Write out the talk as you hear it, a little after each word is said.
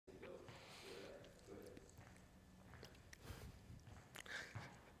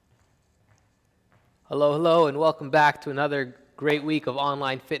Hello, hello, and welcome back to another great week of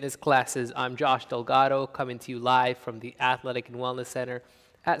online fitness classes. I'm Josh Delgado, coming to you live from the Athletic and Wellness Center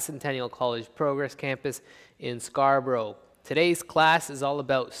at Centennial College Progress Campus in Scarborough. Today's class is all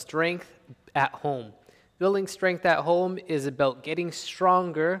about strength at home. Building strength at home is about getting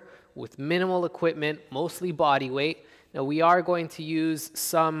stronger with minimal equipment, mostly body weight. Now, we are going to use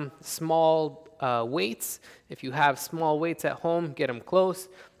some small weights. If you have small weights at home, get them close.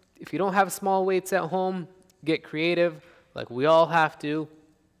 If you don't have small weights at home, get creative, like we all have to.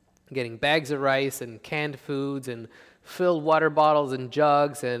 Getting bags of rice and canned foods and filled water bottles and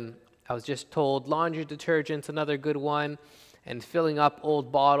jugs, and I was just told laundry detergent's another good one, and filling up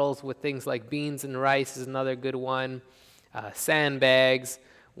old bottles with things like beans and rice is another good one. Sandbags,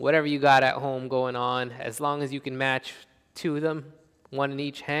 whatever you got at home going on, as long as you can match two of them, one in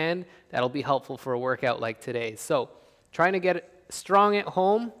each hand, that'll be helpful for a workout like today. So trying to get strong at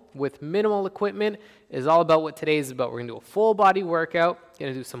home with minimal equipment is all about what today is about. We're going to do a full body workout,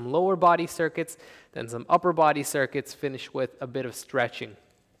 going to do some lower body circuits, then some upper body circuits, finish with a bit of stretching.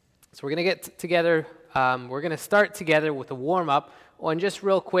 So we're going to get together, we're going to start together with a warm-up. And just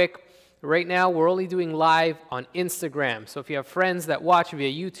real quick, right now we're only doing live on Instagram. So if you have friends that watch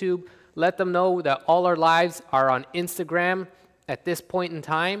via YouTube, let them know that all our lives are on Instagram at this point in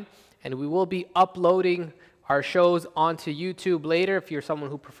time, and we will be uploading our shows onto YouTube later. If you're someone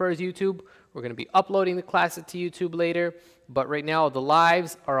who prefers YouTube, we're going to be uploading the classes to YouTube later, but right now the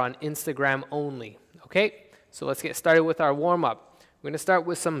lives are on Instagram only. Okay, so let's get started with our warm-up. We're going to start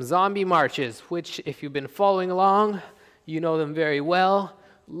with some zombie marches, which if you've been following along, you know them very well.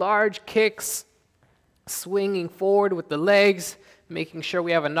 Large kicks, swinging forward with the legs, making sure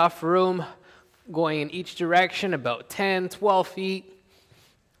we have enough room going in each direction, about 10, 12 feet.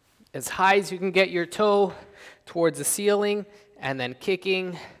 As high as you can get your toe towards the ceiling, and then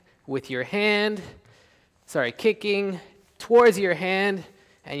kicking with your hand, kicking towards your hand,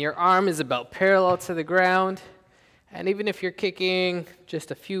 and your arm is about parallel to the ground. And even if you're kicking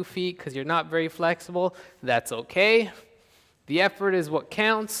just a few feet because you're not very flexible, that's okay. The effort is what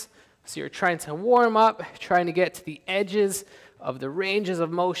counts. So you're trying to warm up, trying to get to the edges of the ranges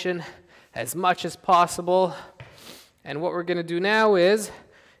of motion as much as possible. And what we're going to do now is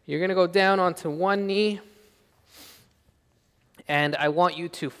you're going to go down onto one knee, and I want you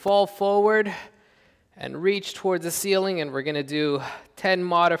to fall forward and reach towards the ceiling, and we're going to do 10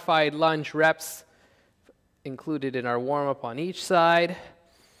 modified lunge reps included in our warm-up on each side.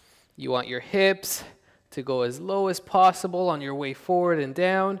 You want your hips to go as low as possible on your way forward and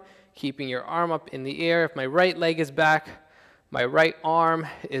down, keeping your arm up in the air. If my right leg is back, my right arm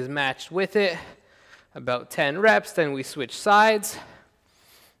is matched with it. About 10 reps, then we switch sides.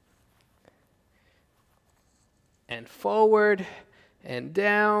 And forward and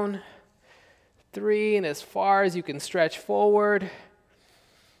down. 3, and as far as you can stretch forward.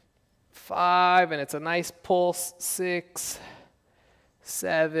 5, and it's a nice pulse. 6,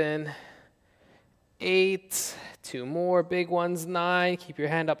 7, 8, 2 more big ones. 9, keep your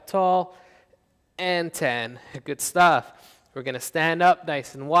hand up tall. And 10, good stuff. We're going to stand up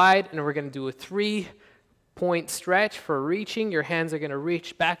nice and wide, and we're going to do a 3-point stretch for reaching. Your hands are going to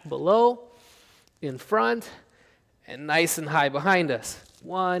reach back below, in front, and nice and high behind us.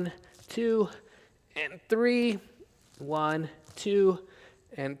 1, 2, and 3. 1, 2,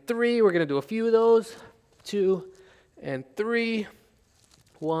 and 3. We're going to do a few of those. 2, and 3.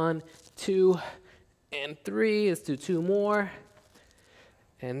 1, 2, and 3. Let's do 2 more.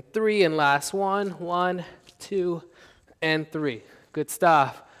 And 3, and last one. 1, 2, and 3. Good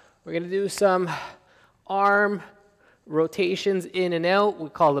stuff. We're going to do some arm rotations in and out. We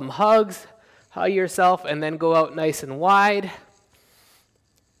call them hugs. Hug yourself and then go out nice and wide.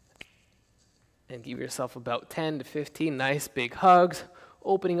 And give yourself about 10 to 15 nice big hugs.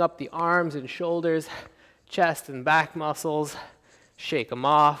 Opening up the arms and shoulders, chest and back muscles. Shake them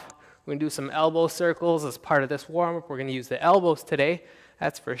off. We're going to do some elbow circles as part of this warm-up. We're going to use the elbows today,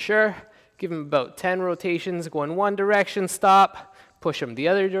 that's for sure. Give them about 10 rotations. Go in one direction, stop. Push them the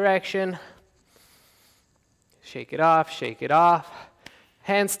other direction. Shake it off, shake it off.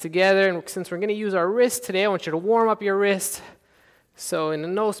 Hands together, and since we're going to use our wrist today, I want you to warm up your wrist. So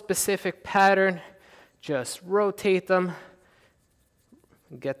in no specific pattern, just rotate them,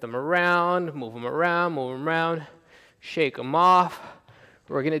 get them around, move them around, move them around, shake them off.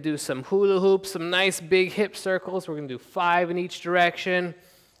 We're going to do some hula hoops, some nice big hip circles. We're going to do 5 in each direction.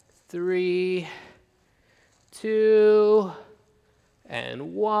 3, 2,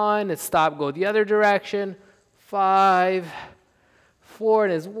 and 1. And stop, go the other direction. 5, 4,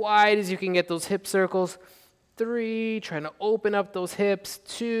 and as wide as you can get those hip circles. 3, trying to open up those hips.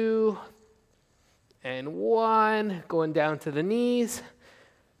 2, and 1. Going down to the knees.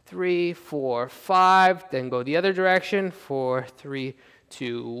 3, 4, 5. Then go the other direction. 4, 3,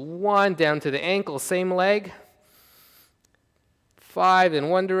 2, 1. Down to the ankle, same leg. 5 in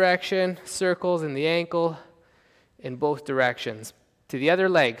one direction. Circles in the ankle in both directions. To the other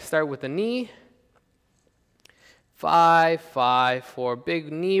leg. Start with the knee. 5, 5, 4.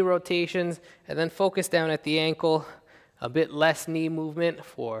 Big knee rotations. And then focus down at the ankle. A bit less knee movement.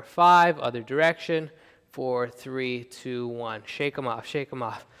 4, 5. Other direction. 4, 3, 2, 1. Shake them off. Shake them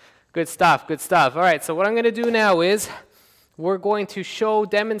off. Good stuff. Good stuff. All right. So what I'm going to do now is we're going to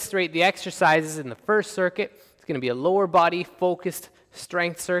demonstrate the exercises in the first circuit. It's going to be a lower body focused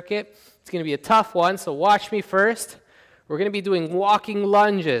strength circuit. It's going to be a tough one. So watch me first. We're going to be doing walking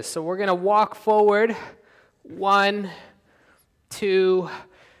lunges. So we're going to walk forward. 1, 2,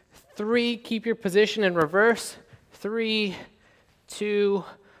 3. Keep your position in reverse. 3, 2,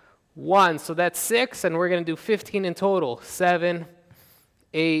 1. So that's 6, and we're going to do 15 in total. 7,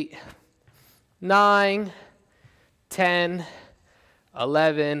 8, 9, 10,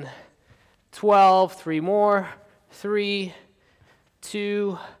 11, 12. 3 more. 3,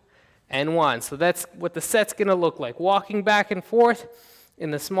 2, and 1. So that's what the set's going to look like. Walking back and forth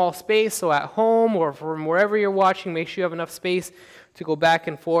in the small space. So at home or from wherever you're watching, make sure you have enough space to go back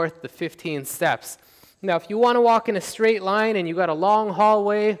and forth the 15 steps. Now, if you want to walk in a straight line and you got a long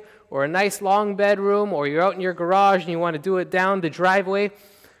hallway or a nice long bedroom, or you're out in your garage and you want to do it down the driveway,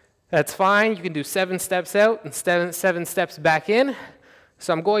 that's fine. You can do 7 steps out and 7 steps back in.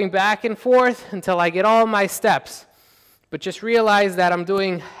 So I'm going back and forth until I get all my steps. But just realize that I'm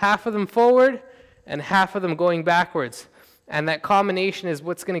doing half of them forward and half of them going backwards. And that combination is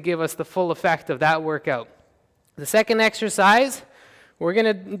what's going to give us the full effect of that workout. The second exercise, we're going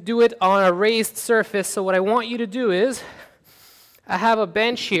to do it on a raised surface. So what I want you to do is, I have a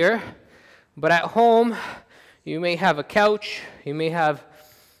bench here, but at home, you may have a couch, you may have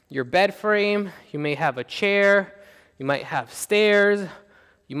your bed frame, you may have a chair, you might have stairs,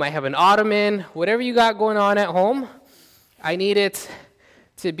 you might have an ottoman, whatever you got going on at home. I need it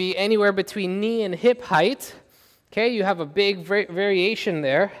to be anywhere between knee and hip height. Okay, you have a big variation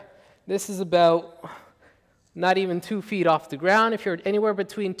there. This is about not even 2 feet off the ground. If you're anywhere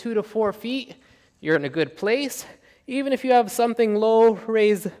between 2 to 4 feet, you're in a good place. Even if you have something low,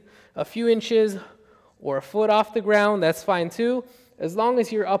 raised a few inches or a foot off the ground, that's fine too. As long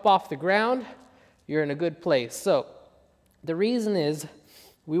as you're up off the ground, you're in a good place. So the reason is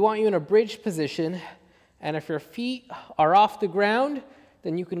we want you in a bridge position, and if your feet are off the ground,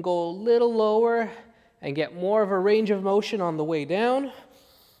 then you can go a little lower and get more of a range of motion on the way down.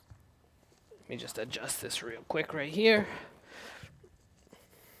 Let me just adjust this real quick right here.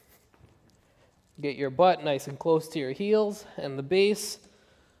 Get your butt nice and close to your heels and the base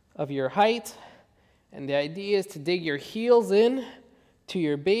of your height. And the idea is to dig your heels in to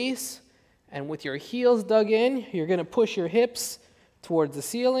your base. And with your heels dug in, you're going to push your hips towards the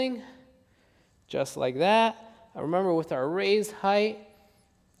ceiling, just like that. And remember, with our raised height,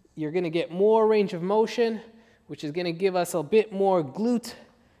 you're going to get more range of motion, which is going to give us a bit more glute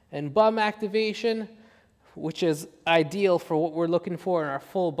and bum activation, which is ideal for what we're looking for in our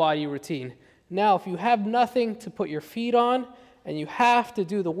full body routine. Now, if you have nothing to put your feet on and you have to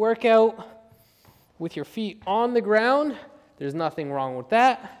do the workout with your feet on the ground, there's nothing wrong with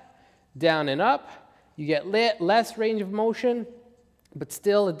that. Down and up, you get less range of motion, but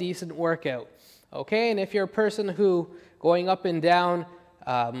still a decent workout. Okay, and if you're a person who going up and down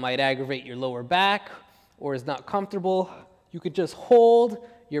might aggravate your lower back or is not comfortable, you could just hold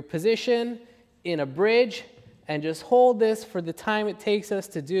your position in a bridge and just hold this for the time it takes us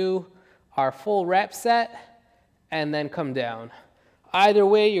to do our full rep set and then come down. Either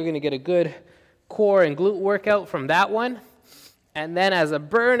way, you're going to get a good core and glute workout from that one. And then as a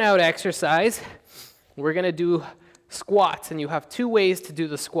burnout exercise, we're going to do squats, and you have 2 ways to do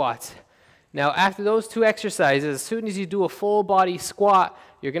the squats. Now, after those 2 exercises, as soon as you do a full body squat,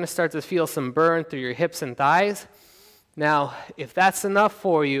 you're going to start to feel some burn through your hips and thighs. Now, if that's enough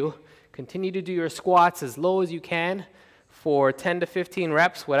for you, continue to do your squats as low as you can for 10 to 15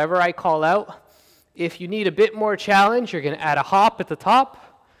 reps, whatever I call out. If you need a bit more challenge, you're going to add a hop at the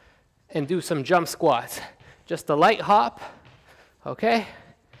top and do some jump squats. Just a light hop, okay?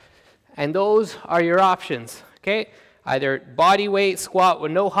 And those are your options, okay? Either body weight squat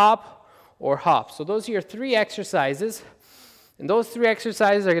with no hop or hop. So those are your 3 exercises. And those 3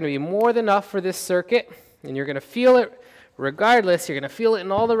 exercises are going to be more than enough for this circuit. And you're going to feel it regardless. You're going to feel it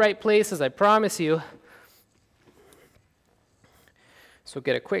in all the right places, I promise you. So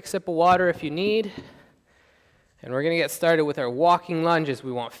get a quick sip of water if you need. And we're going to get started with our walking lunges.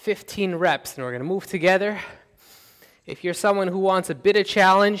 We want 15 reps, and we're going to move together. If you're someone who wants a bit of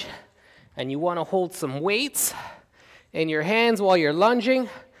challenge and you want to hold some weights in your hands while you're lunging,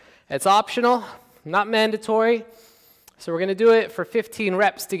 it's optional, not mandatory. So we're going to do it for 15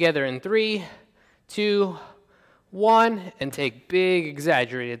 reps together in 3, 2, 1, and take big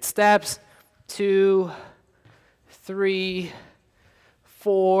exaggerated steps. 2, 3,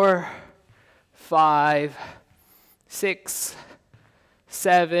 4, 5, 6,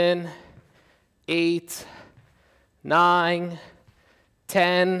 7, 8, 9,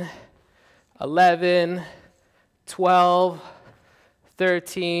 10, 11, 12,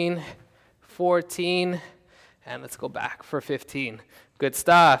 13, 14, and let's go back for 15. Good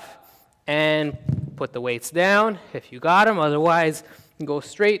stuff. And put the weights down if you got them. Otherwise, go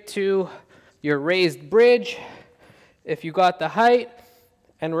straight to your raised bridge if you got the height.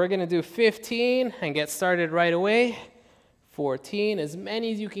 And we're going to do 15 and get started right away. 14, as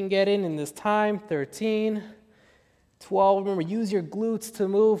many as you can get in this time. 13, 12. Remember, use your glutes to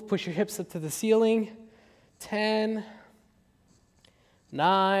move. Push your hips up to the ceiling. 10,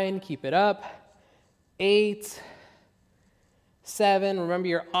 9, keep it up. 8, 7. Remember,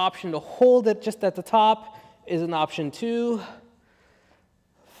 your option to hold it just at the top is an option 2.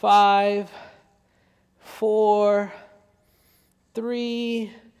 5, 4,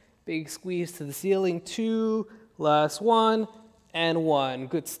 3, big squeeze to the ceiling, 2, last 1, and 1.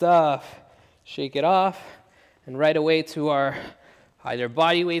 Good stuff. Shake it off, and right away to our either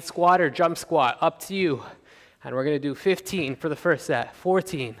body weight squat or jump squat, up to you. And we're going to do 15 for the first set,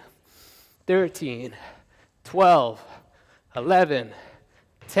 14, 13, 12, 11,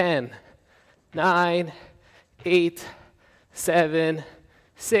 10, 9, 8, 7,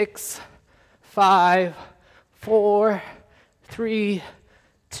 6, 5, 4, 3,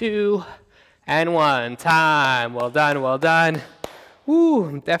 2, and 1. Time. Well done, well done. Woo,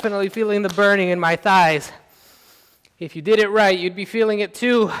 I'm definitely feeling the burning in my thighs. If you did it right, you'd be feeling it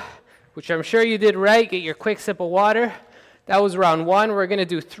too, which I'm sure you did right. Get your quick sip of water. That was round 1. We're going to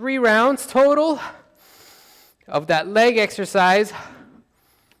do 3 rounds total of that leg exercise,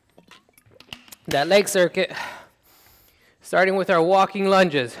 that leg circuit, starting with our walking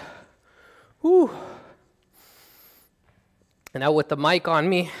lunges. Woo. And now with the mic on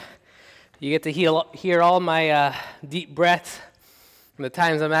me, you get to hear all my deep breaths and the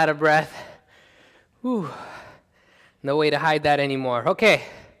times I'm out of breath. Whew. No way to hide that anymore. Okay,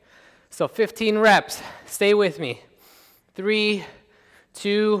 so 15 reps. Stay with me. 3,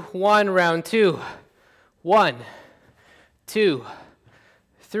 2, 1, round 2. 1, 2,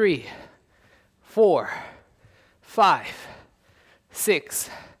 3, 4, 5, 6,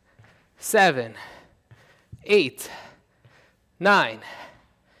 7, 8, 9,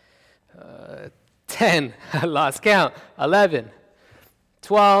 10, I lost count, 11,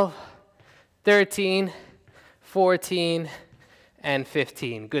 12, 13, 14, and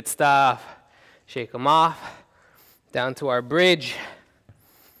 15. Good stuff. Shake them off. Down to our bridge.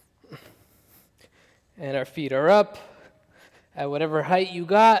 And our feet are up at whatever height you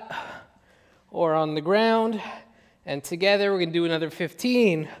got or on the ground. And together we're going to do another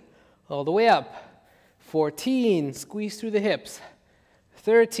 15 all the way up. 14, squeeze through the hips.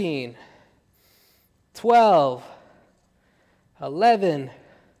 13, 12, 11,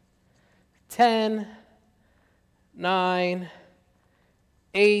 10, 9,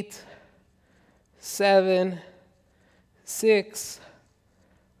 8, 7, 6,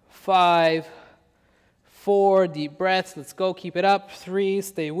 5, 4, deep breaths. Let's go, keep it up. 3,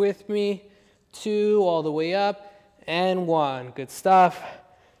 stay with me. 2, all the way up. And 1, good stuff.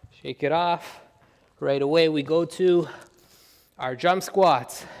 Shake it off. Right away we go to our jump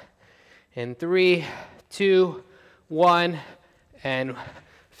squats. In 3, 2, 1, and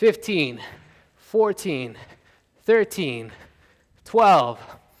 15, 14, 13, 12,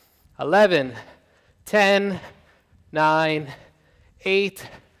 11, 10, 9, 8,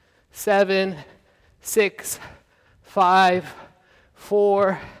 7, 6, 5,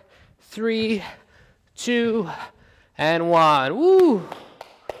 4, 3, 2, and 1. Woo!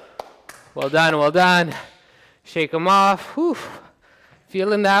 Well done, well done. Shake them off. Whew.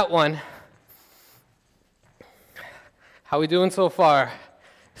 Feeling that one. How we doing so far?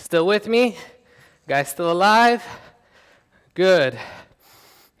 Still with me? Guys still alive? Good.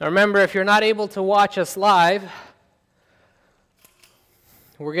 Now remember, if you're not able to watch us live,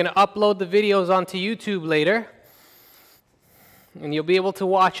 we're going to upload the videos onto YouTube later. And you'll be able to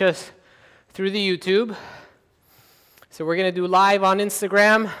watch us through the YouTube. So we're going to do live on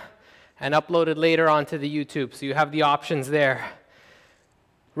Instagram and upload it later onto the YouTube. So you have the options there.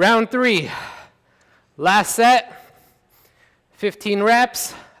 Round 3. Last set, 15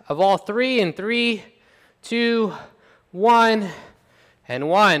 reps of all three in 3, 2, 1, and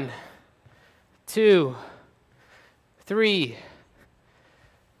 1, 2, 3,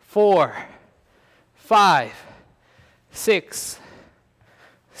 4, 5, 6,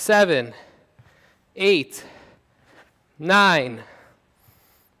 7, 8, 9,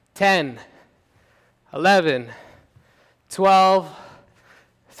 10, 11, 12,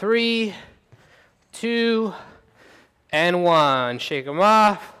 3, 2, and 1. Shake them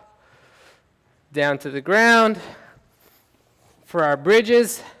off. Down to the ground. For our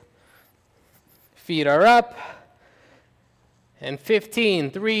bridges, feet are up. And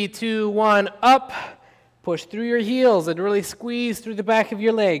 15, 3, 2, 1, up. Push through your heels and really squeeze through the back of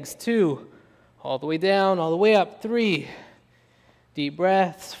your legs. 2, all the way down, all the way up. 3, deep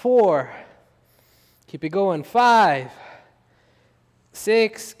breaths. 4, keep it going. 5,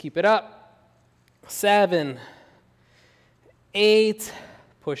 6, keep it up. 7, 8,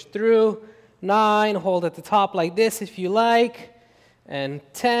 push through. 9, hold at the top like this if you like. And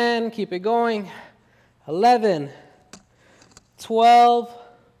 10, keep it going. 11, 12,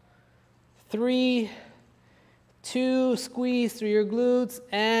 3, 2, squeeze through your glutes,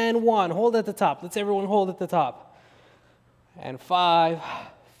 and 1, hold at the top. Let's everyone hold at the top. And 5,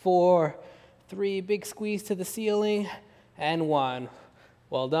 4, 3, big squeeze to the ceiling, and 1.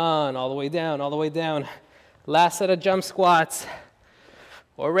 Well done, all the way down, all the way down. Last set of jump squats,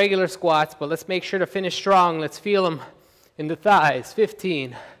 or regular squats, but let's make sure to finish strong. Let's feel them in the thighs.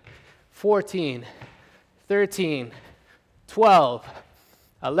 15, 14, 13, 12,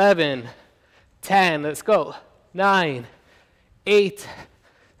 11, 10, let's go. 9, 8,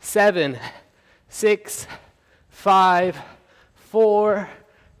 7, 6, 5, 4,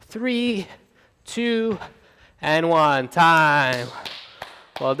 3, 2, and 1. Time.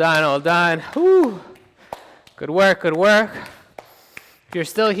 Well done, well done. Woo. Good work, good work. If you're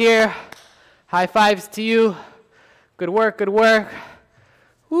still here, high fives to you. Good work, good work.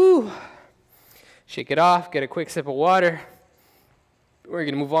 Woo. Shake it off, get a quick sip of water. We're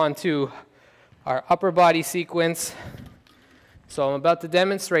going to move on to our upper body sequence. So I'm about to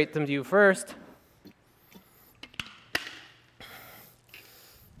demonstrate them to you first.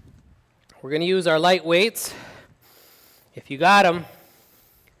 We're going to use our light weights, if you got them.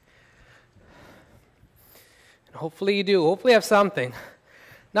 And hopefully you do. Hopefully you have something.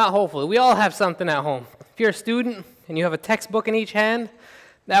 Not hopefully. We all have something at home. If you're a student and you have a textbook in each hand,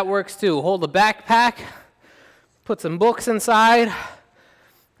 that works too. Hold a backpack, put some books inside,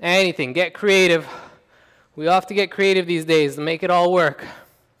 anything. Get creative. We all have to get creative these days to make it all work.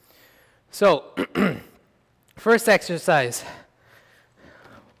 So, first exercise.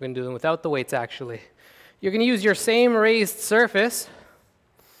 We're going to do them without the weights, actually. You're going to use your same raised surface,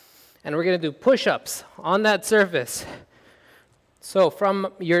 and we're going to do push-ups on that surface. So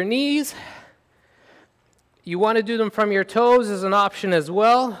from your knees, you want to do them from your toes as an option as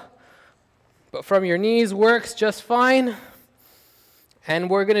well, but from your knees works just fine. And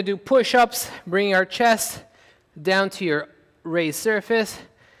we're going to do push-ups, bringing our chest down to your raised surface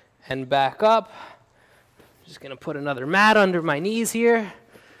and back up. Just going to put another mat under my knees here.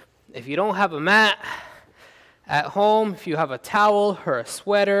 If you don't have a mat at home, if you have a towel or a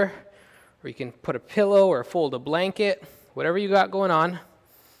sweater, or you can put a pillow or fold a blanket, whatever you got going on,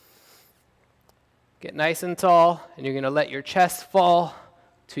 get nice and tall, and you're going to let your chest fall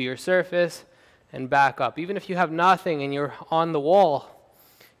to your surface and back up. Even if you have nothing and you're on the wall,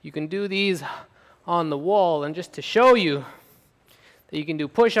 you can do these on the wall. And just to show you that you can do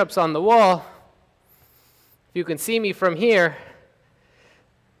push-ups on the wall, if you can see me from here,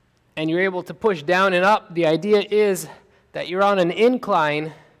 and you're able to push down and up, the idea is that you're on an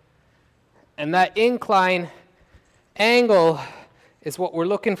incline, and that incline angle is what we're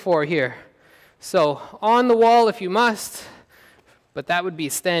looking for here. So on the wall if you must, but that would be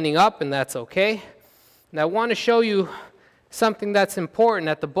standing up, and that's okay. Now I want to show you something that's important.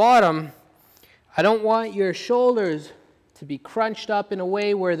 At the bottom, I don't want your shoulders to be crunched up in a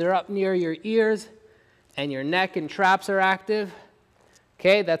way where they're up near your ears and your neck and traps are active.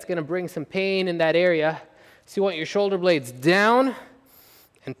 Okay, that's going to bring some pain in that area. So you want your shoulder blades down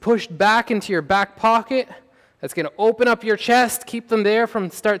and pushed back into your back pocket. That's going to open up your chest, keep them there from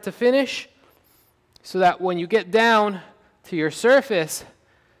start to finish, so that when you get down to your surface,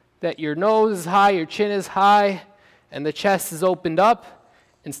 that your nose is high, your chin is high, and the chest is opened up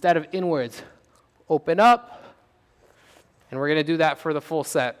instead of inwards. Open up, and we're going to do that for the full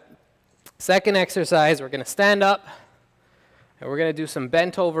set. Second exercise, we're going to stand up, and we're going to do some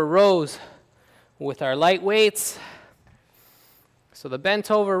bent over rows with our light weights. So the bent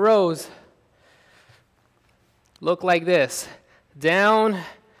over rows, look like this. Down,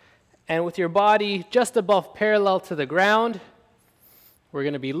 and with your body just above parallel to the ground, we're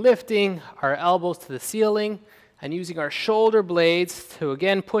going to be lifting our elbows to the ceiling and using our shoulder blades to,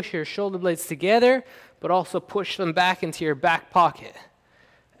 again, push your shoulder blades together, but also push them back into your back pocket.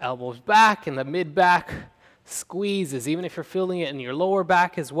 Elbows back, and the mid-back squeezes. Even if you're feeling it in your lower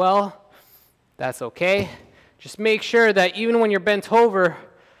back as well, that's okay. Just make sure that even when you're bent over,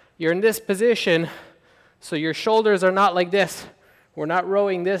 you're in this position, so your shoulders are not like this. We're not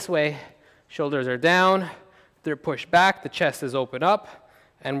rowing this way. Shoulders are down, they're pushed back, the chest is open up,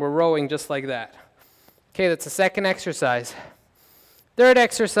 and we're rowing just like that. Okay, that's the second exercise. Third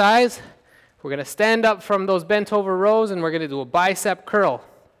exercise, we're going to stand up from those bent over rows, and we're going to do a bicep curl.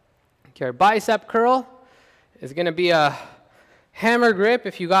 Okay, our bicep curl is going to be a hammer grip.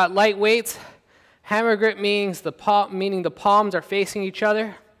 If you got light weights, hammer grip means the palms are facing each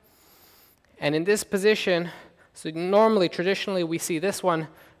other. And in this position, so normally, traditionally, we see this one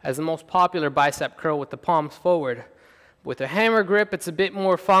as the most popular bicep curl with the palms forward. With a hammer grip, it's a bit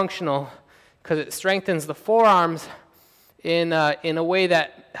more functional because it strengthens the forearms in a way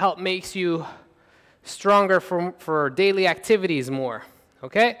that makes you stronger for daily activities more.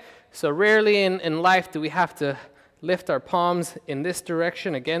 Okay? So rarely in life do we have to lift our palms in this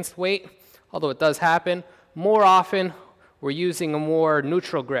direction against weight, although it does happen. More often, we're using a more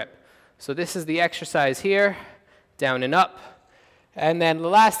neutral grip. So this is the exercise here, down and up. And then the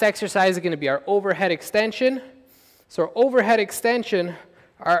last exercise is going to be our overhead extension. So our overhead extension,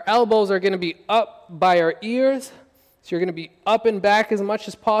 our elbows are going to be up by our ears. So you're going to be up and back as much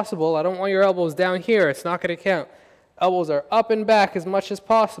as possible. I don't want your elbows down here. It's not going to count. Elbows are up and back as much as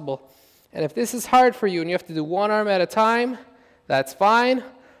possible. And if this is hard for you and you have to do one arm at a time, that's fine.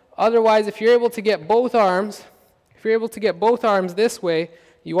 Otherwise, if you're able to get both arms, this way,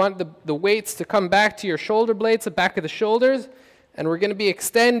 you want the weights to come back to your shoulder blades, the back of the shoulders, and we're going to be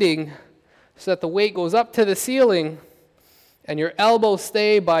extending so that the weight goes up to the ceiling and your elbows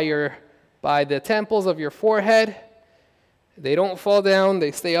stay by the temples of your forehead. They don't fall down,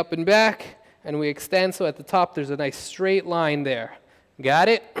 they stay up and back, and we extend so at the top there's a nice straight line there. Got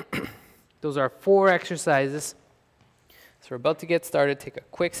it? Those are 4 exercises. So we're about to get started. Take a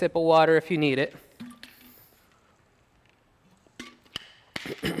quick sip of water if you need it.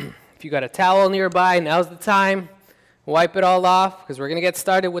 If you got a towel nearby, now's the time. Wipe it all off because we're going to get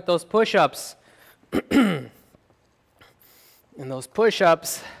started with those push-ups. And those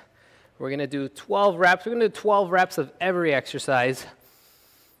push-ups, we're going to do 12 reps. We're going to do 12 reps of every exercise.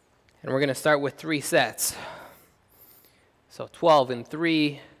 And we're going to start with 3 sets. So 12 in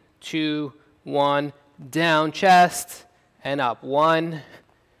 3, 2, 1, down, chest, and up. 1,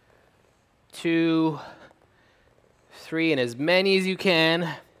 2, 3, and as many as you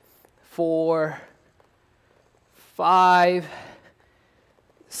can. 4, 5,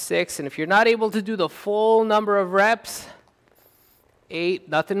 6, and if you're not able to do the full number of reps, 8,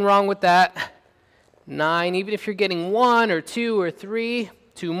 nothing wrong with that. 9, even if you're getting 1 or 2 or 3,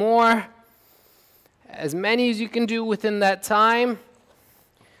 2 more. As many as you can do within that time.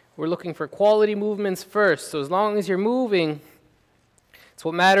 We're looking for quality movements first, so as long as you're moving, it's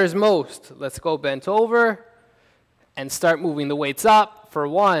what matters most. Let's go bent over and start moving the weights up for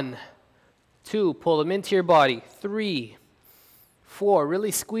 1, 2, pull them into your body, 3, 4,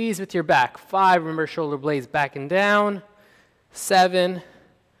 really squeeze with your back, 5, remember shoulder blades back and down, 7,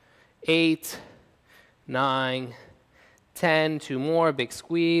 8, 9, 10, 2 more, big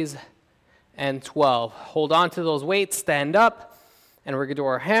squeeze, and 12. Hold on to those weights, stand up, and we're going to do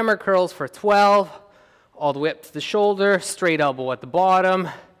our hammer curls for 12, all the way up to the shoulder, straight elbow at the bottom,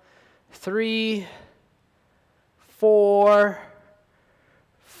 3, 4,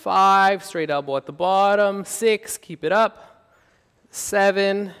 5, straight elbow at the bottom, 6, keep it up,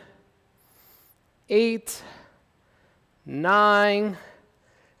 7, 8, 9,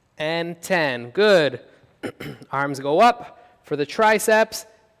 and 10. Good. Arms go up for the triceps,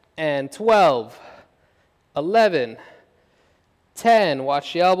 and 12, 11, 10,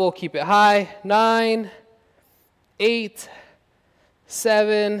 watch the elbow, keep it high, 9, 8,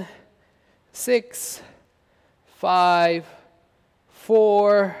 7, 6, 5,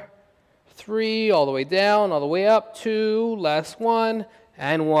 4, 3, all the way down, all the way up, 2, last one,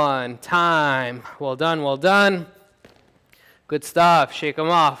 and 1. Time. Well done, well done. Good stuff. Shake them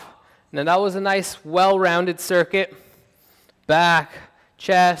off. Now that was a nice, well-rounded circuit. Back,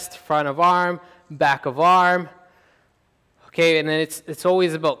 chest, front of arm, back of arm. Okay, and then it's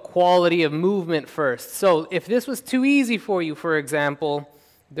always about quality of movement first. So if this was too easy for you, for example,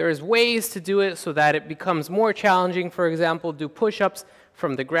 there's ways to do it so that it becomes more challenging. For example, do push-ups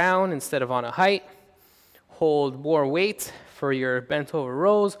from the ground instead of on a height. hold more weight for your bent over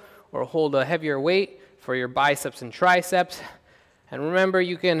rows or hold a heavier weight for your biceps and triceps. And remember,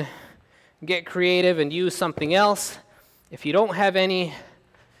 you can get creative and use something else. If you don't have any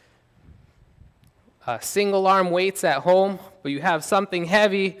single arm weights at home, but you have something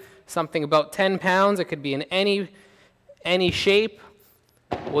heavy, something about 10 pounds, it could be in any shape.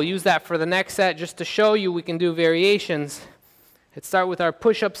 We'll use that for the next set just to show you we can do variations. Let's start with our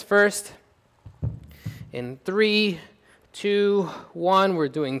push-ups first. In 3, 2, 1, we're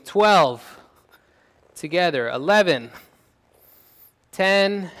doing 12 together. 11,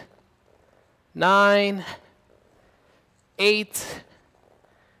 10, 9, 8,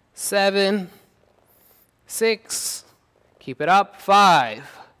 7, 6, keep it up,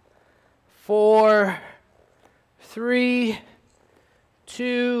 5, 4, 3,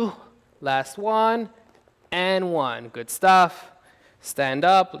 2, last one, and 1. Good stuff. Stand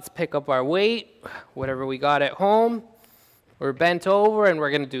up. Let's pick up our weight, whatever we got at home. We're bent over, and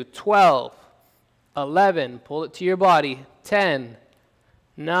we're going to do 12, 11, pull it to your body, 10,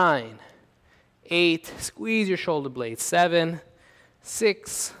 9, 8, squeeze your shoulder blades, 7,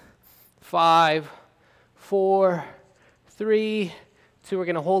 6, 5, 4, 3, 2. We're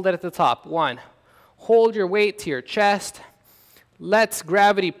going to hold it at the top. 1, hold your weight to your chest. Let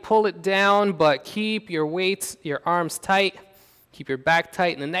gravity pull it down, but keep your weights, your arms tight. Keep your back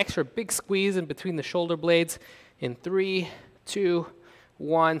tight. And the next, for a big squeeze in between the shoulder blades. In 3, 2,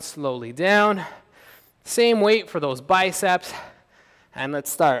 1, slowly down. Same weight for those biceps. And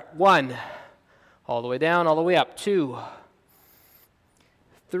let's start. 1, all the way down, all the way up. 2,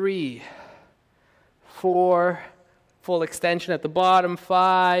 3, 4, full extension at the bottom.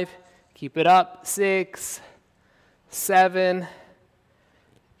 5, keep it up. 6, 7,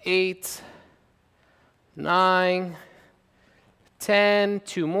 8, 9, 10,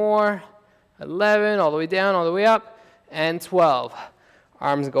 2 more, 11, all the way down, all the way up, and 12.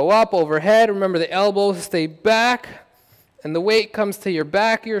 Arms go up, overhead. Remember, the elbows stay back, and the weight comes to your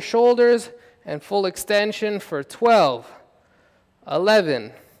back, your shoulders, and full extension for 12,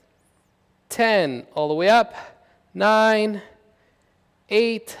 11, 10, all the way up, 9,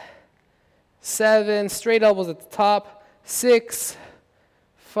 8, 7, straight elbows at the top, 6,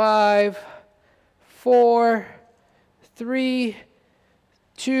 5, 4, 3,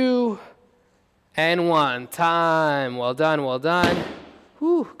 2, and 1. Time. Well done, well done.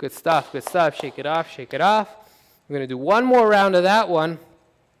 Whew, good stuff, good stuff. Shake it off, shake it off. We're going to do one more round of that one,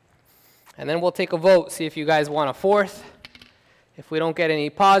 and then we'll take a vote, see if you guys want a fourth. If we don't get any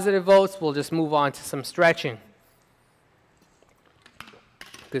positive votes, we'll just move on to some stretching.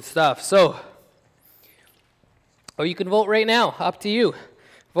 Good stuff. So, or you can vote right now, up to you.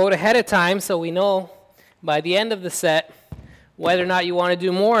 Vote ahead of time so we know by the end of the set whether or not you want to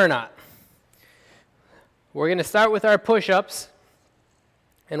do more or not. We're going to start with our push-ups,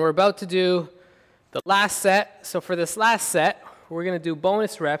 and we're about to do the last set. So for this last set, we're going to do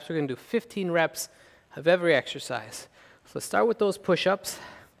bonus reps. We're going to do 15 reps of every exercise. So let's start with those push-ups.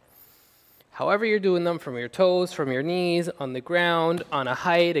 However you're doing them, from your toes, from your knees, on the ground, on a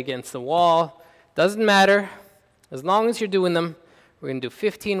height, against the wall, doesn't matter. As long as you're doing them, we're going to do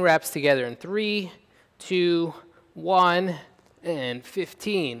 15 reps together in 3, 2, 1, and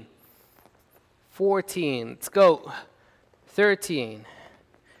 15. 14, let's go. 13,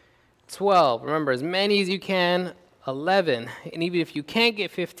 12, remember, as many as you can. 11, and even if you can't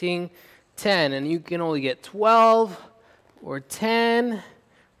get 15, 10, and you can only get 12 or 10.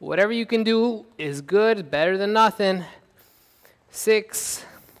 Whatever you can do is good, better than nothing. 6,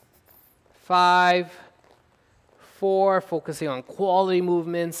 5, 4, focusing on quality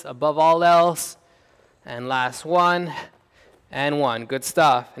movements above all else. And last one, and 1. Good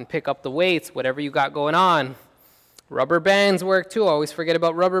stuff. And pick up the weights, whatever you got going on. Rubber bands work too. I always forget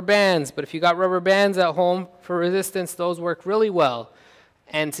about rubber bands, but if you got rubber bands at home for resistance, those work really well.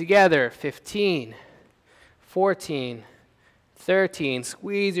 And together, 15, 14, 13,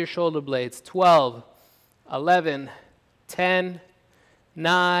 squeeze your shoulder blades, 12, 11, 10,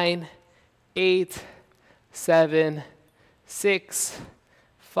 9, 8, 7, 6,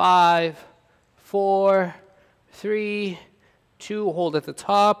 5, 4, 3, 2, hold at the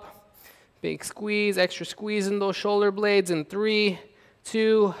top, big squeeze, extra squeeze in those shoulder blades in 3,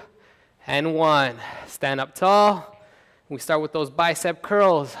 2, and 1. Stand up tall. We start with those bicep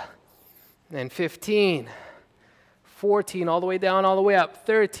curls. And 15, 14, all the way down, all the way up,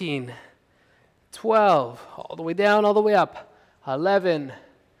 13, 12, all the way down, all the way up, 11,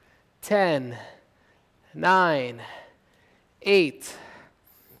 10, 9, 8,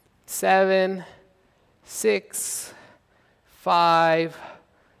 7, 6, 5,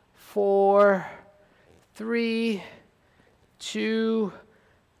 4, 3, 2,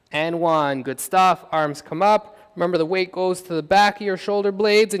 and 1. Good stuff. Arms come up. Remember, the weight goes to the back of your shoulder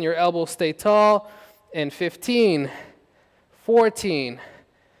blades and your elbows stay tall. And 15, 14,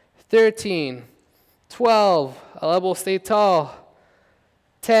 13, 12. Elbows stay tall.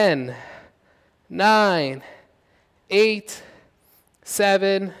 10, 9, 8,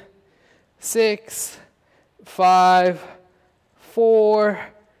 7, 6, 5, 4,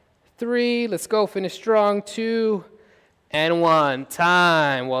 3. Let's go. Finish strong. 2, and 1.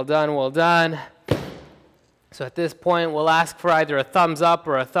 Time. Well done, well done. So at this point, we'll ask for either a thumbs up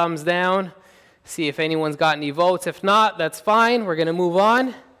or a thumbs down. See if anyone's got any votes. If not, that's fine. We're going to move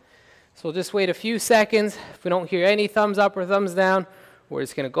on. So we'll just wait a few seconds. If we don't hear any thumbs up or thumbs down, we're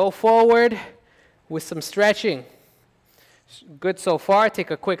just going to go forward with some stretching. Good so far.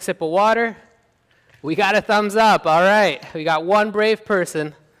 Take a quick sip of water. We got a thumbs up. All right. We got one brave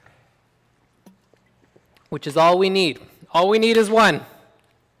person, which is all we need. All we need is one.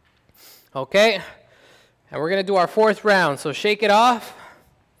 Okay? And we're going to do our 4th round. So shake it off.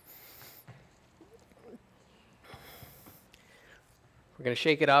 We're going to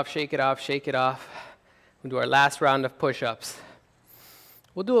shake it off, shake it off, shake it off. We'll do our last round of push-ups.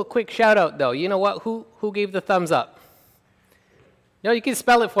 We'll do a quick shout-out, though. You know what? Who gave the thumbs up? No, you can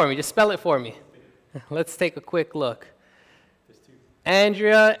spell it for me. Just spell it for me. Let's take a quick look.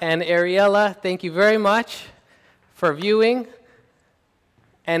 Andrea and Ariella, thank you very much for viewing.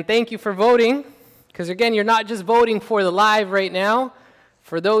 And thank you for voting. Because, again, you're not just voting for the live right now.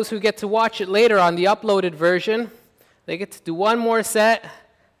 For those who get to watch it later on the uploaded version, they get to do one more set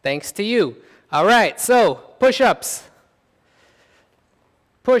thanks to you. All right, so push-ups.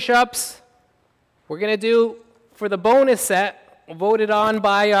 Push-ups. We're going to do, for the bonus set, voted on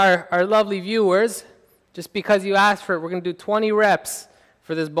by our lovely viewers. Just because you asked for it, we're going to do 20 reps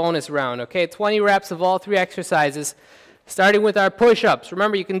for this bonus round, okay? 20 reps of all 3 exercises, starting with our push-ups.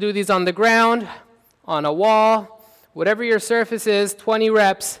 Remember, you can do these on the ground, on a wall, whatever your surface is, 20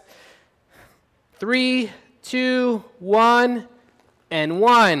 reps. 3, 2, 1, and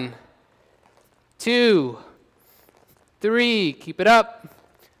 1, 2, 3. Keep it up.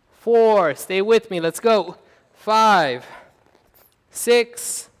 4. Stay with me. Let's go. 5,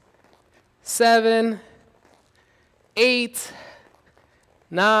 6, 7, 8,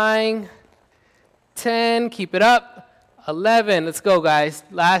 9, 10. Keep it up. 11. Let's go, guys.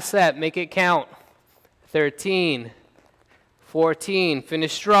 Last set. Make it count. 13, 14.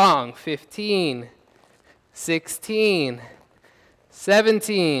 Finish strong. 15, 16,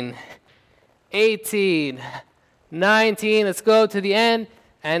 17, 18, 19. Let's go to the end.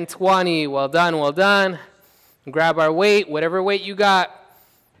 And 20. Well done, well done. Grab our weight, whatever weight you got.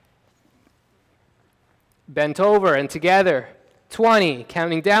 Bent over and together. 20.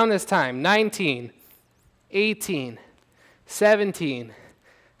 Counting down this time. 19, 18, 17,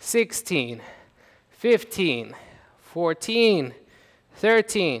 16, 15, 14,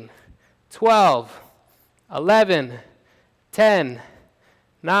 13, 12, 11, 10,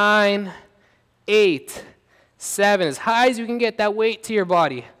 9, 8, 7. As high as you can get that weight to your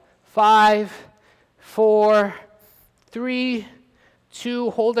body. 5, 4, 3, 2.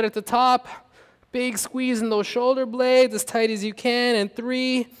 Hold it at the top. Big squeeze in those shoulder blades as tight as you can. And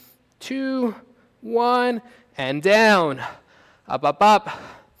 3, 2, 1. And down. Up, up, up.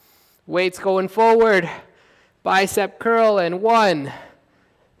 Weights going forward. Bicep curl. And 1,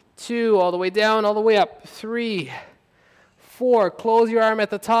 2. All the way down, all the way up. 3, 4. Close your arm at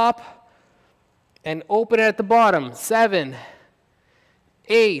the top. And open it at the bottom. 7,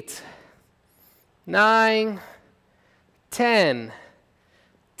 8, 9, 10,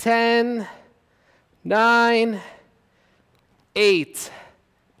 10, 9, 8,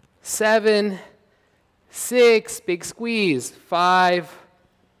 7, 6, big squeeze. 5,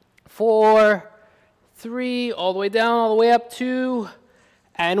 4, 3, all the way down, all the way up. 2,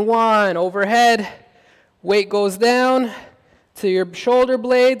 and 1. Overhead, weight goes down to your shoulder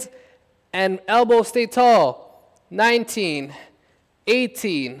blades, and elbows stay tall. 19,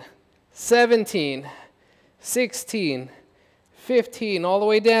 18, 17, 16, 15, all the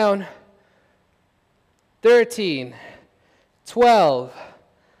way down. 13, 12,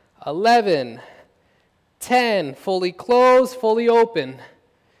 11, 10, fully closed, fully open.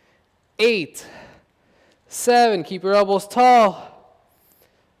 8, 7, keep your elbows tall.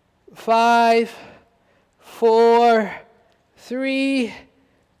 5, 4, 3,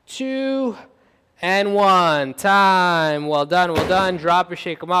 2, and 1. Time. Well done, well done. Drop it,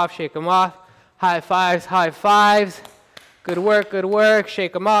 shake them off, shake them off. High fives, high fives. Good work, good work.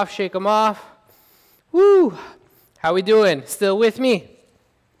 Shake them off, shake them off. Woo! How we doing? Still with me?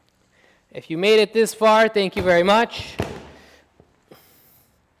 If you made it this far, thank you very much.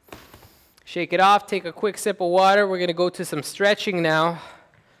 Shake it off, take a quick sip of water. We're going to go to some stretching now.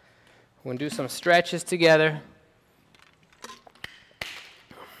 We're going to do some stretches together.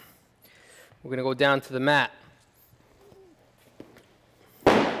 We're going to go down to the mat,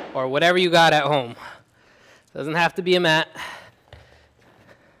 or whatever you got at home. Doesn't have to be a mat.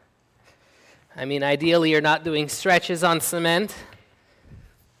 I mean, ideally, you're not doing stretches on cement.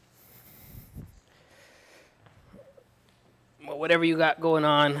 But whatever you got going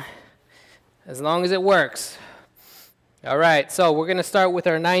on, as long as it works. All right, so we're going to start with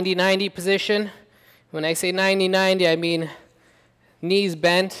our 90-90 position. When I say 90-90, I mean knees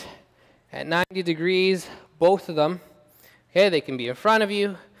bent at 90 degrees, both of them. Okay, they can be in front of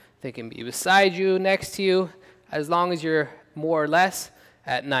you, they can be beside you, next to you, as long as you're more or less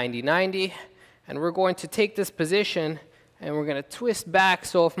at 90-90. And we're going to take this position and we're going to twist back.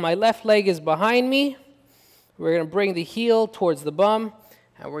 So if my left leg is behind me, we're going to bring the heel towards the bum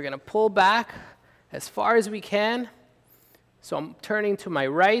and we're going to pull back as far as we can. So I'm turning to my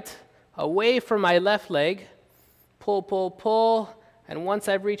right, away from my left leg, pull, pull, pull. And once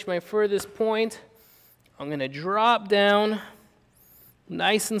I've reached my furthest point, I'm going to drop down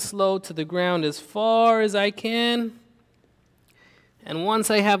nice and slow to the ground as far as I can. And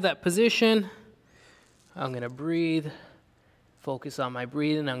once I have that position, I'm going to breathe, focus on my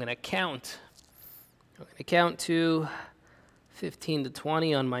breathing. I'm going to count. I'm going to count to 15 to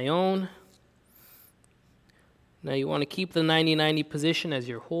 20 on my own. Now you want to keep the 90-90 position as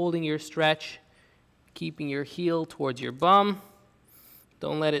you're holding your stretch, keeping your heel towards your bum.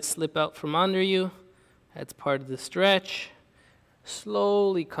 Don't let it slip out from under you. That's part of the stretch.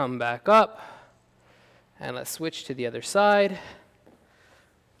 Slowly come back up. And let's switch to the other side.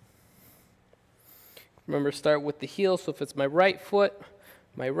 Remember, start with the heel. So if it's my right foot,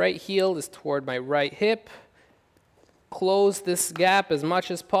 my right heel is toward my right hip. Close this gap as much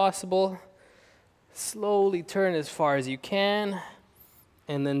as possible. Slowly turn as far as you can.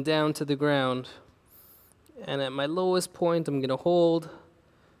 And then down to the ground. And at my lowest point, I'm going to hold.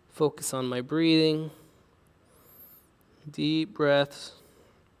 Focus on my breathing. Deep breaths.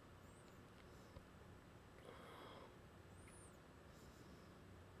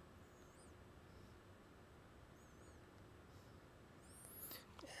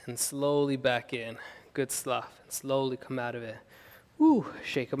 And slowly back in. Good stuff. And slowly come out of it. Woo.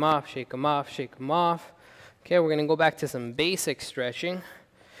 Shake them off, shake them off, shake them off. Okay, we're going to go back to some basic stretching.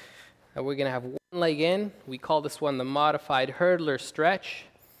 And we're going to have one leg in. We call this one the modified hurdler stretch.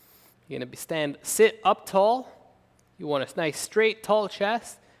 You're going to sit up tall. You want a nice straight tall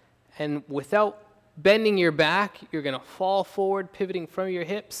chest. And without bending your back, you're going to fall forward, pivoting from your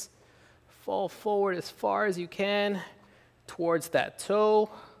hips. Fall forward as far as you can towards that toe.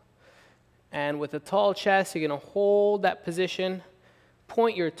 And with a tall chest, you're going to hold that position.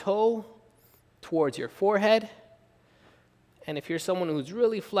 Point your toe towards your forehead. And if you're someone who's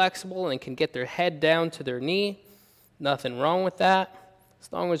really flexible and can get their head down to their knee, nothing wrong with that,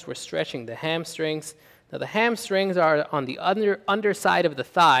 as long as we're stretching the hamstrings. Now the hamstrings are on the underside of the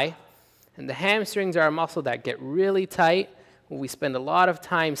thigh, and the hamstrings are a muscle that get really tight when we spend a lot of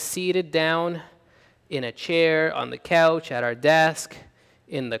time seated down in a chair, on the couch, at our desk,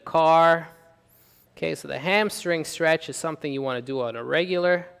 in the car. Okay, so the hamstring stretch is something you want to do on a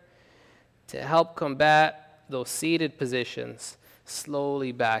regular to help combat those seated positions.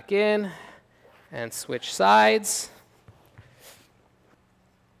 Slowly back in and switch sides.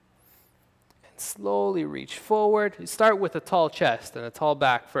 And slowly reach forward. You start with a tall chest and a tall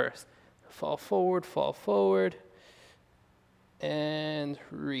back first. Fall forward, and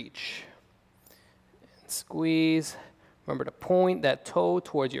reach. And squeeze. Remember to point that toe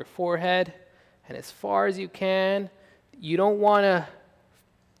towards your forehead. And as far as you can, you don't want to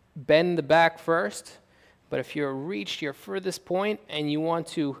bend the back first, but if you've reached your furthest point and you want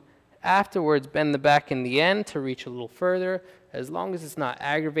to afterwards bend the back in the end to reach a little further, as long as it's not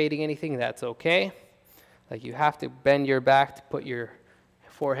aggravating anything, that's okay. Like you have to bend your back to put your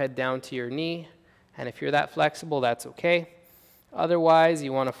forehead down to your knee, and if you're that flexible, that's okay. Otherwise,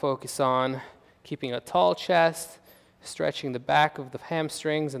 you want to focus on keeping a tall chest, stretching the back of the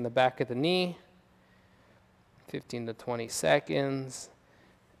hamstrings and the back of the knee. 15 to 20 seconds,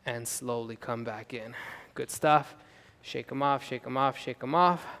 and slowly come back in. Good stuff. Shake them off, shake them off, shake them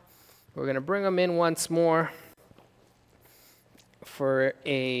off. We're going to bring them in once more for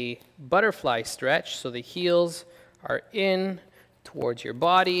a butterfly stretch. So the heels are in towards your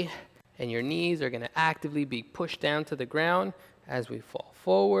body, and your knees are going to actively be pushed down to the ground as we fall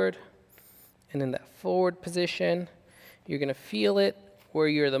forward. And in that forward position, you're going to feel it where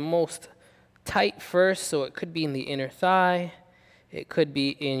you're the most tight first, so it could be in the inner thigh, it could be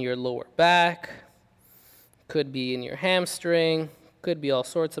in your lower back, could be in your hamstring, could be all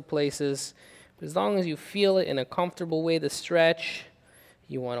sorts of places. But as long as you feel it in a comfortable way to stretch,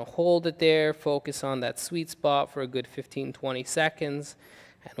 you want to hold it there, focus on that sweet spot for a good 15-20 seconds.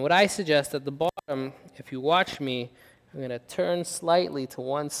 And what I suggest at the bottom, if you watch me, I'm going to turn slightly to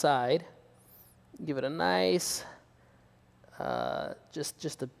one side, give it a nice,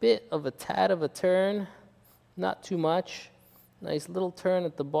 just a bit of a tad of a turn, not too much. Nice little turn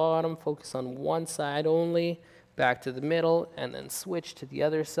at the bottom, focus on one side only, back to the middle, and then switch to the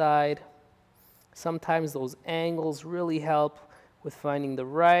other side. Sometimes those angles really help with finding the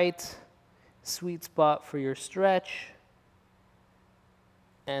right sweet spot for your stretch,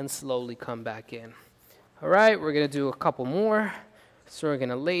 and slowly come back in. All right, we're gonna do a couple more. So we're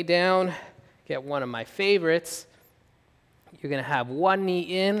gonna lay down, get one of my favorites. You're gonna have one knee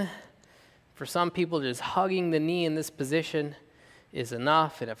in. For some people, just hugging the knee in this position is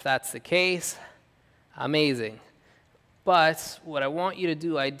enough, and if that's the case, amazing. But what I want you to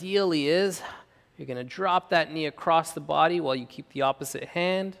do ideally is you're going to drop that knee across the body while you keep the opposite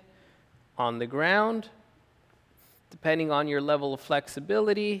hand on the ground. Depending on your level of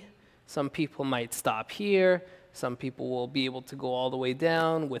flexibility, some people might stop here, some people will be able to go all the way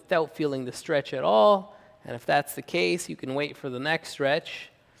down without feeling the stretch at all, and if that's the case, you can wait for the next stretch.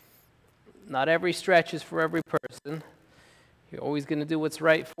 Not every stretch is for every person. You're always going to do what's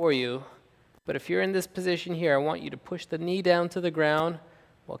right for you. But if you're in this position here, I want you to push the knee down to the ground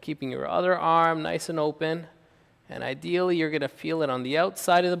while keeping your other arm nice and open. And ideally, you're going to feel it on the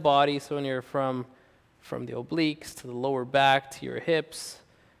outside of the body. So when you're from the obliques to the lower back to your hips,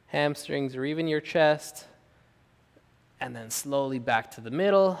 hamstrings, or even your chest. And then slowly back to the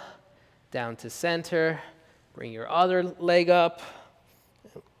middle, down to center. Bring your other leg up.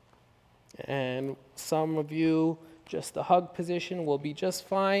 And some of you, just the hug position will be just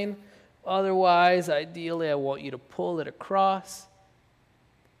fine. Otherwise, ideally, I want you to pull it across,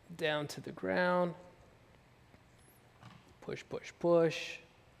 down to the ground. Push, push, push.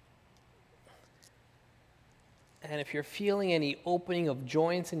 And if you're feeling any opening of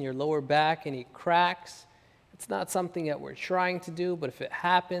joints in your lower back, any cracks, it's not something that we're trying to do, but if it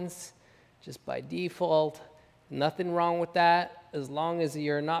happens, just by default, nothing wrong with that. As long as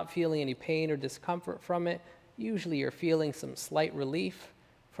you're not feeling any pain or discomfort from it, usually you're feeling some slight relief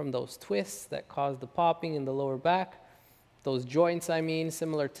from those twists that cause the popping in the lower back. Those joints, I mean,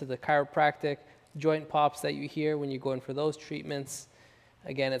 similar to the chiropractic joint pops that you hear when you go in for those treatments.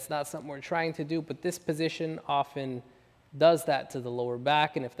 Again, it's not something we're trying to do, but this position often does that to the lower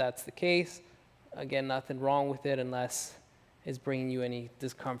back, and if that's the case, again, nothing wrong with it unless it's bringing you any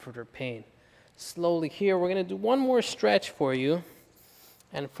discomfort or pain. Slowly here, we're going to do one more stretch for you.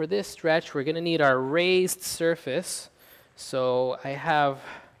 And for this stretch, we're going to need our raised surface. So I have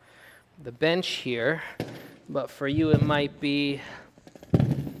the bench here, but for you it might be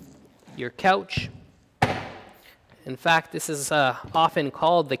your couch. In fact, this is often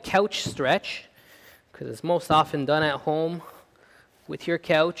called the couch stretch because it's most often done at home with your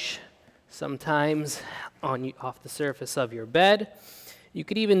couch, sometimes off the surface of your bed. You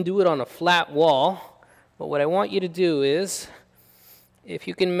could even do it on a flat wall, but what I want you to do is, if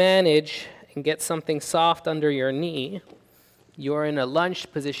you can manage and get something soft under your knee, you're in a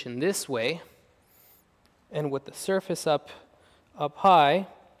lunge position this way, and with the surface up high,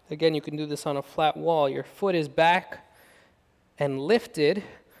 again, you can do this on a flat wall. Your foot is back and lifted,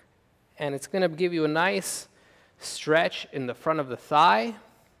 and it's going to give you a nice stretch in the front of the thigh,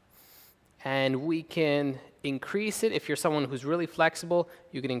 and we can increase it. If you're someone who's really flexible,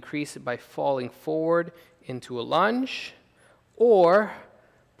 you can increase it by falling forward into a lunge, or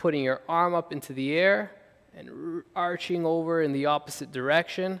putting your arm up into the air and arching over in the opposite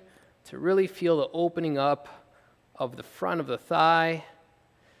direction to really feel the opening up of the front of the thigh.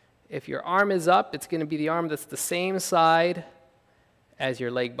 If your arm is up, it's going to be the arm that's the same side as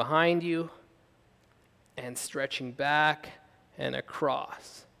your leg behind you, and stretching back and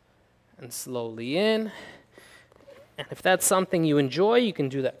across and slowly in. And if that's something you enjoy, you can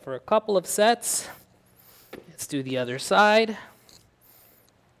do that for a couple of sets. Let's do the other side.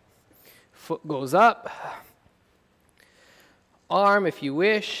 Foot goes up. Arm if you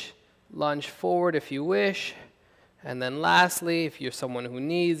wish. Lunge forward if you wish. And then lastly, if you're someone who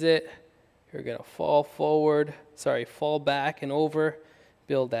needs it, you're going to fall back and over.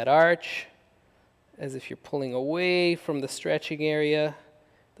 Build that arch as if you're pulling away from the stretching area,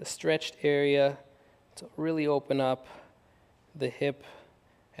 the stretched area, to really open up the hip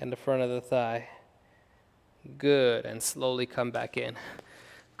and the front of the thigh. Good, and slowly come back in.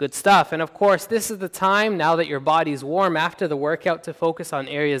 Good stuff. And of course, this is the time, now that your body's warm after the workout, to focus on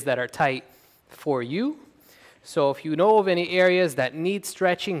areas that are tight for you. So if you know of any areas that need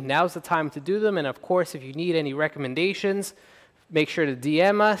stretching, now's the time to do them. And of course, if you need any recommendations, make sure to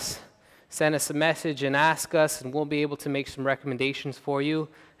DM us, send us a message and ask us, and we'll be able to make some recommendations for you,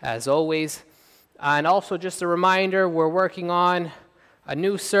 as always. And also just a reminder, we're working on a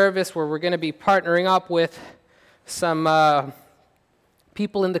new service where we're going to be partnering up with some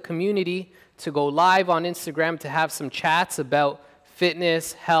people in the community to go live on Instagram to have some chats about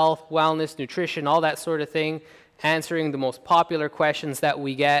fitness, health, wellness, nutrition, all that sort of thing, answering the most popular questions that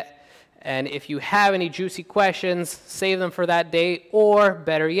we get. And if you have any juicy questions, save them for that day, or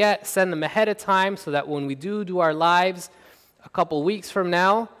better yet, send them ahead of time so that when we do our lives a couple weeks from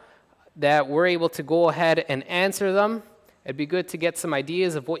now, that we're able to go ahead and answer them. It'd be good to get some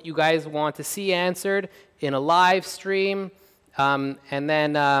ideas of what you guys want to see answered in a live stream. And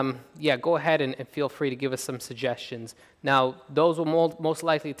then, go ahead and feel free to give us some suggestions. Now, those will most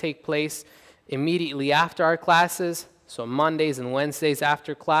likely take place immediately after our classes. So Mondays and Wednesdays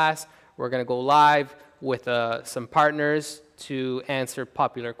after class, we're going to go live with some partners to answer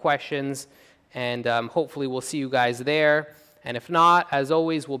popular questions. And hopefully we'll see you guys there. And if not, as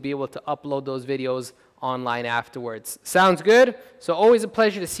always, we'll be able to upload those videos online afterwards. Sounds good? So always a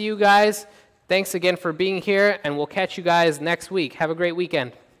pleasure to see you guys. Thanks again for being here, and we'll catch you guys next week. Have a great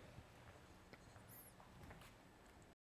weekend.